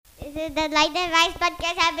This is the Light and Rise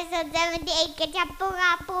Podcast, episode 78.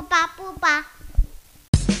 Kachapunga, pupa, pupa.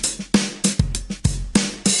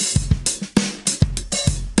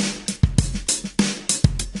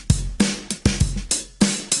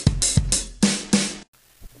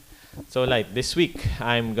 So, like this week,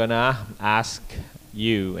 I'm gonna ask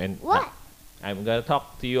you, and What? I'm gonna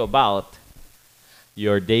talk to you about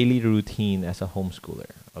your daily routine as a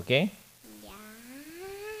homeschooler. Okay?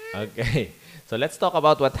 Yeah. Okay. So let's talk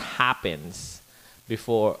about what happens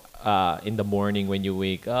before, in the morning when you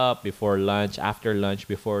wake up, before lunch, after lunch,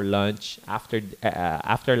 before lunch, after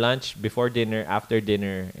lunch, before dinner, after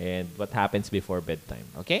dinner, and what happens before bedtime.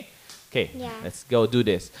 Okay? Okay. Yeah. Let's go do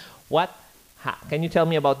this. Can you tell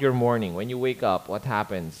me about your morning when you wake up? What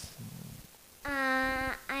happens?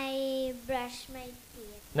 I brush my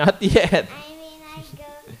teeth. Not yet. I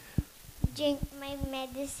go drink my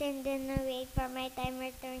medicine, then I wait for my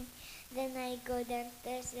timer turn. Then I go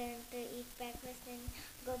downstairs to eat breakfast, then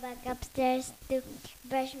go back upstairs to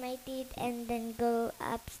brush my teeth, and then go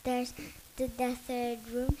upstairs to the third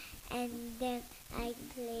room, and then I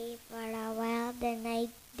play for a while, then I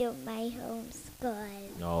do my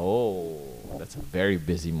homeschool. Oh, that's a very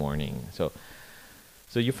busy morning. So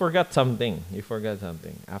you forgot something. You forgot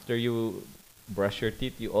something. After you brush your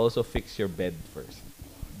teeth, you also fix your bed first,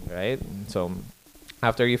 right? So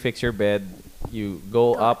after you fix your bed, you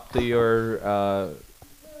go up to your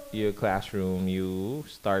classroom. You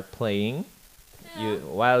start playing.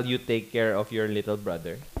 While you take care of your little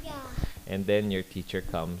brother, Yeah. and then your teacher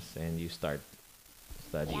comes and you start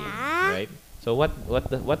studying, Yeah. right? So what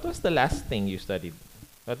was the last thing you studied?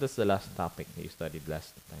 What was the last topic you studied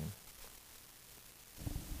last time?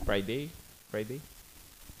 Friday? Friday?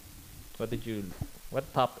 What did you what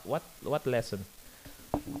lesson?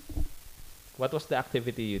 What was the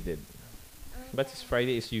activity you did? But this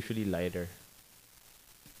Friday is usually lighter.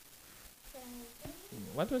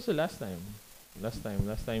 What was the last time? Last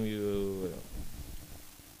time you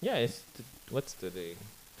Yeah, what's today?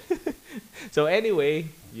 So anyway,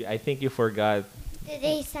 I think you forgot.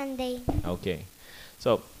 Today's Sunday. Okay.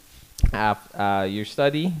 So, your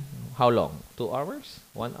study, how long? 2 hours?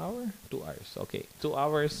 1 hour? 2 hours. Okay, 2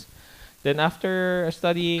 hours. Then after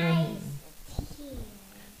studying,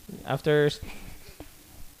 after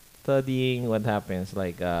studying, what happens?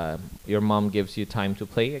 Like, your mom gives you time to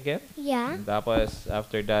play again. Yeah. Tapos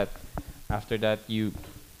after that, you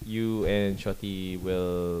and Shoti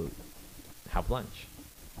will have lunch.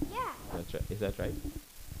 Yeah. That's right. Is that right?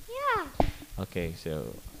 Yeah. Okay,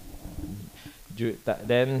 so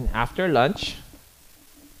then after lunch,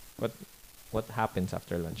 what what happens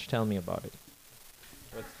after lunch? Tell me about it.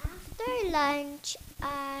 After lunch,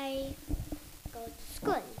 I go to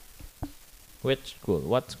school. Which school?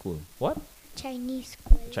 What school? What? Chinese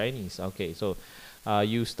school. Chinese. Okay, so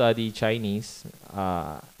you study Chinese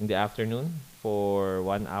in the afternoon for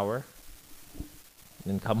 1 hour,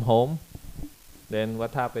 then come home. Then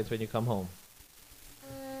what happens when you come home?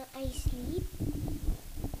 I sleep.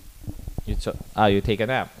 You take a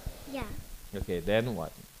nap. Yeah. Okay, then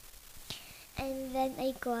what? And then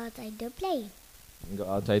I go outside to play. You go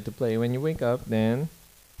outside to play. When you wake up, then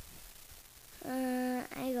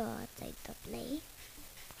I go outside to play.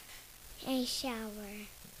 I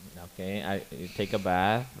shower. okay, you take a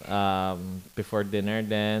bath before dinner.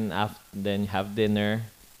 Then have dinner.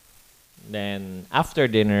 Then after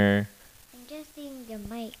dinner, I'm just seeing the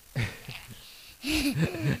mic.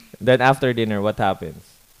 then after dinner, what happens?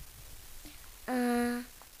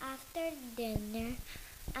 After dinner,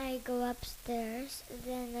 I go upstairs.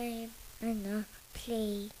 Then I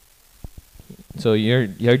play. So your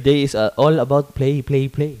day is all about play, play,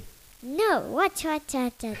 play, No, watch.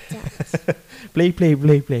 play, play,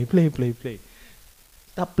 play, play, play, play, play.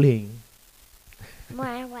 Stop playing.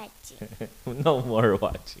 More watching. No more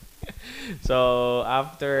watching. So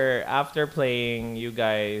after playing, you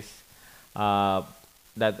guys,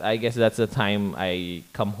 that I guess that's the time I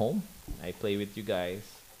come home. I play with you guys.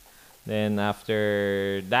 Then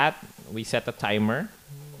after that, we set a timer.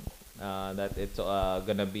 That it's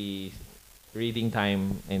gonna be reading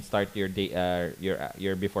time and start your day,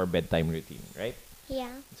 your before bedtime routine, right?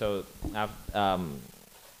 Yeah. So,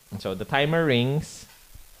 so the timer rings.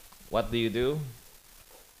 What do you do?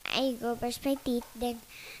 I go brush my teeth, then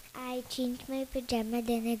I change my pajama,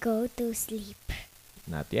 then I go to sleep.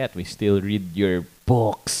 Not yet. We still read your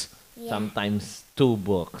books. Yeah. Sometimes 2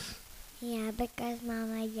 books. Yeah, because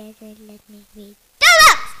Mama doesn't let me read.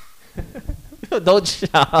 Don't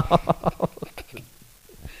shout.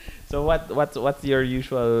 So what's your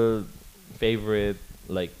usual favorite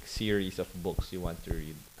like series of books you want to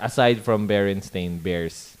read aside from Berenstain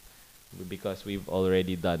Bears because we've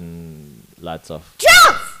already done lots of.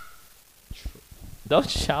 Trolls! Don't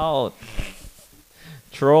shout.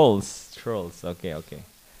 Trolls. Trolls. Okay, okay.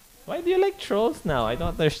 Why do you like trolls now? I don't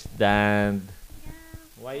understand.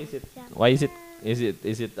 Why is it? Why is it?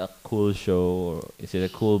 Is it a cool show or is it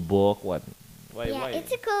a cool book? What? Why? Yeah, Why?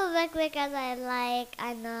 it's a cool book because I like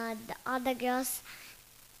all the girls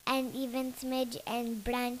and even Smidge and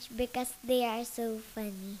Branch because they are so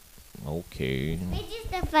funny. Okay. Smidge is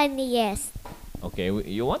the funniest, Okay.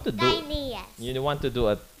 You want to do? tiniest. You want to do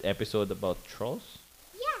an episode about trolls?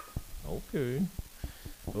 Yeah. Okay.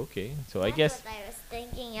 Okay. So I That's guess. what I was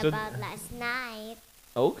thinking So about last night.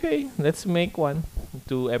 Okay. Let's make one.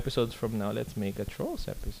 2 episodes from now, let's make a trolls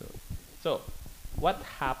episode. So, what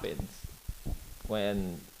happens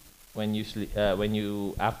when you sleep? When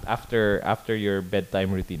you after your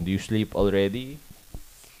bedtime routine? Do you sleep already?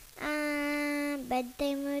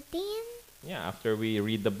 Bedtime routine? Yeah. After we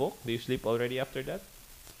read the book, do you sleep already after that?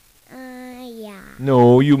 Yeah.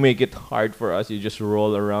 No, you make it hard for us. You just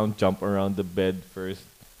roll around, jump around the bed first.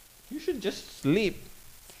 You should just sleep.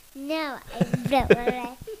 No, I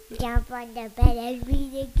don't jump on the bed and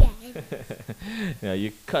read again. Yeah,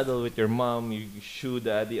 you cuddle with your mom, you shoo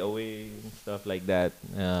daddy away, and stuff like that.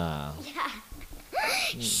 Ah.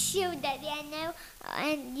 Yeah. Shoot, Daddy, I know.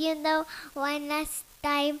 And one last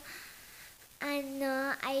time,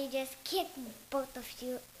 I just kicked both of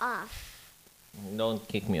you off. Don't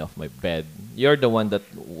kick me off my bed. You're the one that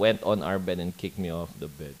went on our bed and kicked me off the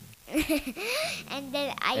bed. And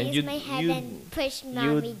then I And used my head and pushed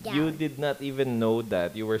mommy down. you did not even know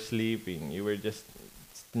that you were sleeping. You were just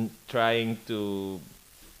trying to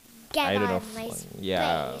Get I don't know. on my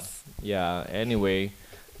Yeah. space. Yeah. Anyway,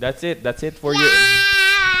 that's it. That's it for you.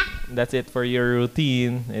 Yeah! That's it for your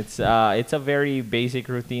routine. It's a very basic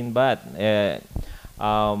routine, but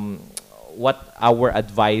what our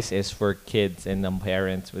advice is for kids and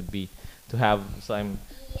parents would be to have some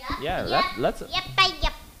yeah, lots of Yep,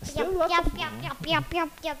 Still lots of-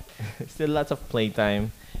 yep. still lots of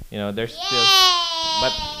playtime. There's still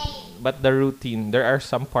Yay! but the routine, there are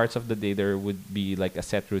some parts of the day there would be like a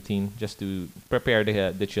set routine just to prepare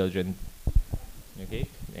the children, okay,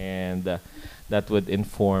 and that would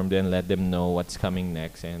inform them, let them know what's coming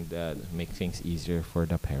next, and make things easier for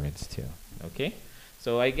the parents too. Okay,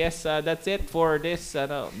 so I guess that's it for this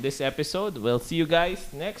episode. We'll see you guys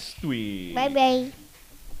next week. Bye bye.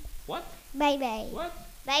 What? Bye bye. What?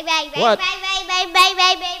 Bye bye bye What? bye bye bye bye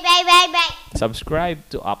bye bye bye bye bye. Subscribe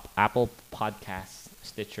to Apple Podcasts,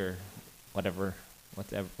 Stitcher, whatever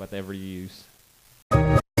you use.